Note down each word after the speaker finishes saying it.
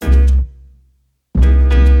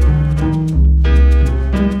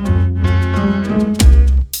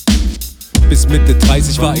Mitte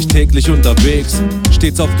 30 war ich täglich unterwegs,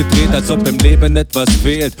 stets aufgedreht, als ob im Leben etwas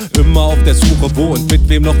fehlt. Immer auf der Suche, wo und mit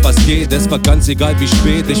wem noch was geht. Es war ganz egal wie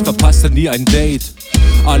spät, ich verpasste nie ein Date.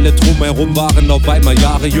 Alle drumherum waren auf einmal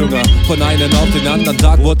Jahre jünger. Von einem auf den anderen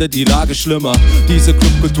Tag wurde die Lage schlimmer. Diese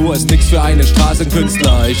Clubkultur ist nix für einen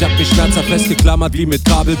Straßenkünstler. Ich hab mich schmerzhaft festgeklammert wie mit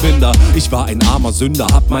Kabelbinder. Ich war ein armer Sünder,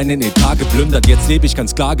 hab meinen Etat geplündert. Jetzt lebe ich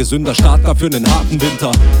ganz klar gesünder, startklar für nen harten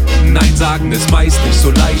Winter. Nein sagen ist meist nicht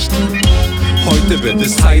so leicht. Heute wird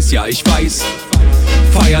es heiß, ja ich weiß.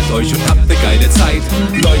 Feiert euch und habt ne geile Zeit.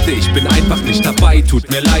 Leute, ich bin einfach nicht dabei, tut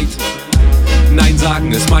mir leid. Nein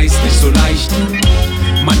sagen ist meist nicht so leicht.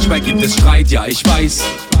 Manchmal gibt es Streit, ja ich weiß.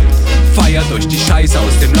 Feiert euch die Scheiße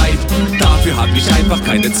aus dem Leib. Dafür hab ich einfach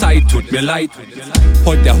keine Zeit, tut mir leid.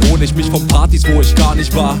 Heute erhole ich mich von Partys, wo ich gar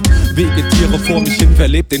nicht war. Vegetiere vor mich hin,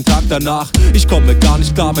 verleb den Tag danach. Ich komme gar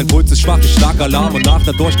nicht klar, mein Puls ist schwach, ich schlag Alarm. Und nach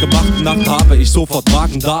der durchgemachten Nacht habe ich sofort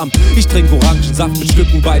Magen-Darm. Ich trinke Orangensaft mit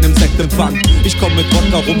Stücken bei einem Sektempfang. Ich komme mit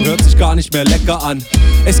Wodka rum, hört sich gar nicht mehr lecker an.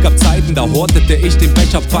 Es gab Zeiten, da hortete ich den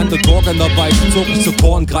Becher Pfand. Und morgenerweise zog ich zu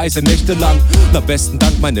Kornkreise nächtelang. Na besten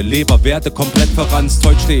Dank, meine Leberwerte komplett verranzt.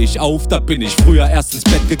 Heute steh ich auf, da bin ich früher erst ins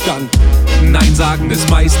Bett gegangen. Nein sagen ist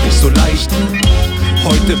meist nicht so leicht.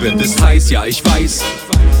 Heute wird es heiß, ja ich weiß.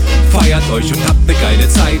 Feiert euch und habt ne geile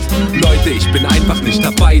Zeit. Leute, ich bin einfach nicht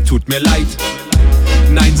dabei, tut mir leid.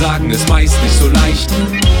 Nein sagen ist meist nicht so leicht.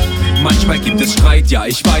 Manchmal gibt es Streit, ja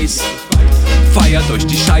ich weiß. Feiert euch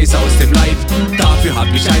die Scheiße aus dem Leib. Dafür hab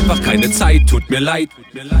ich einfach keine Zeit, tut mir leid.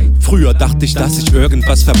 Früher dachte ich, dass ich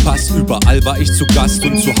irgendwas verpasst. Überall war ich zu Gast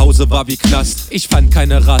und zu Hause war wie Knast. Ich fand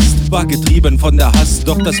keine Rast, war getrieben von der Hass.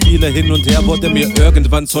 Doch das viele hin und her wurde mir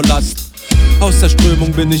irgendwann zur Last. Aus der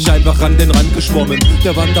Strömung bin ich einfach an den Rand geschwommen.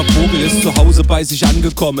 Der Wandervogel ist zu Hause bei sich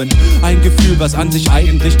angekommen. Ein Gefühl, was an sich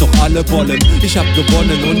eigentlich doch alle wollen. Ich hab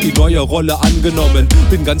gewonnen und die neue Rolle angenommen.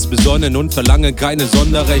 Bin ganz besonnen und verlange keine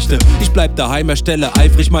Sonderrechte. Ich bleib daheim, erstelle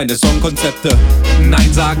eifrig meine Songkonzepte.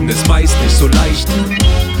 Nein sagen ist meist nicht so leicht.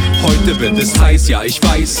 Heute wird es heiß, ja ich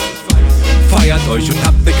weiß. Feiert euch und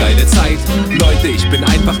habt ne geile Zeit. Leute, ich bin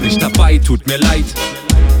einfach nicht dabei, tut mir leid.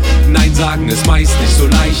 Nein sagen ist meist nicht so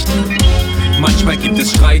leicht. Manchmal gibt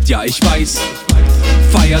es Streit, ja ich weiß.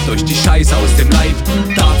 Feiert euch die Scheiße aus dem Leib.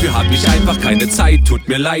 Dafür hab ich einfach keine Zeit, tut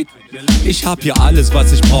mir leid. Ich hab hier alles,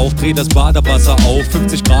 was ich brauch, dreh das Badewasser auf,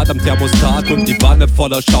 50 Grad am Thermostat und die Wanne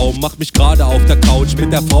voller Schaum. Mach mich gerade auf der Couch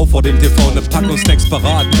mit der Frau vor dem TV, ne Packung Snacks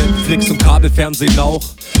parat, Netflix und Kabelfernsehen auch.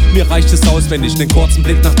 Mir reicht es aus, wenn ich nen kurzen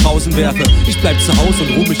Blick nach draußen werfe. Ich bleib zu Hause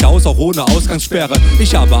und ruh mich aus, auch ohne Ausgangssperre.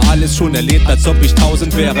 Ich habe alles schon erlebt, als ob ich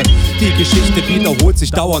 1000 wäre. Die Geschichte wiederholt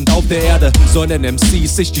sich dauernd auf der Erde. Sollen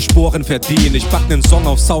MCs sich die Sporen verdienen? Ich pack nen Song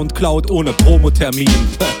auf Soundcloud ohne Promotermin.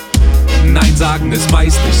 Nein sagen ist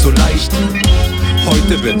meist nicht so leicht.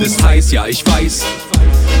 Heute wird es heiß, ja ich weiß.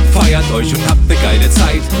 Feiert euch und habt ne geile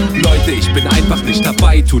Zeit. Leute, ich bin einfach nicht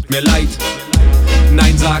dabei, tut mir leid.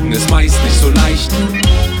 Nein sagen ist meist nicht so leicht.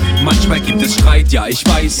 Manchmal gibt es Streit, ja ich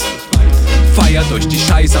weiß. Feiert euch die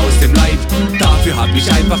Scheiße aus dem Leib. Dafür hab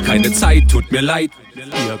ich einfach keine Zeit, tut mir leid. Ihr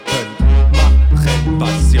könnt machen,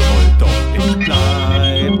 was ihr wollt.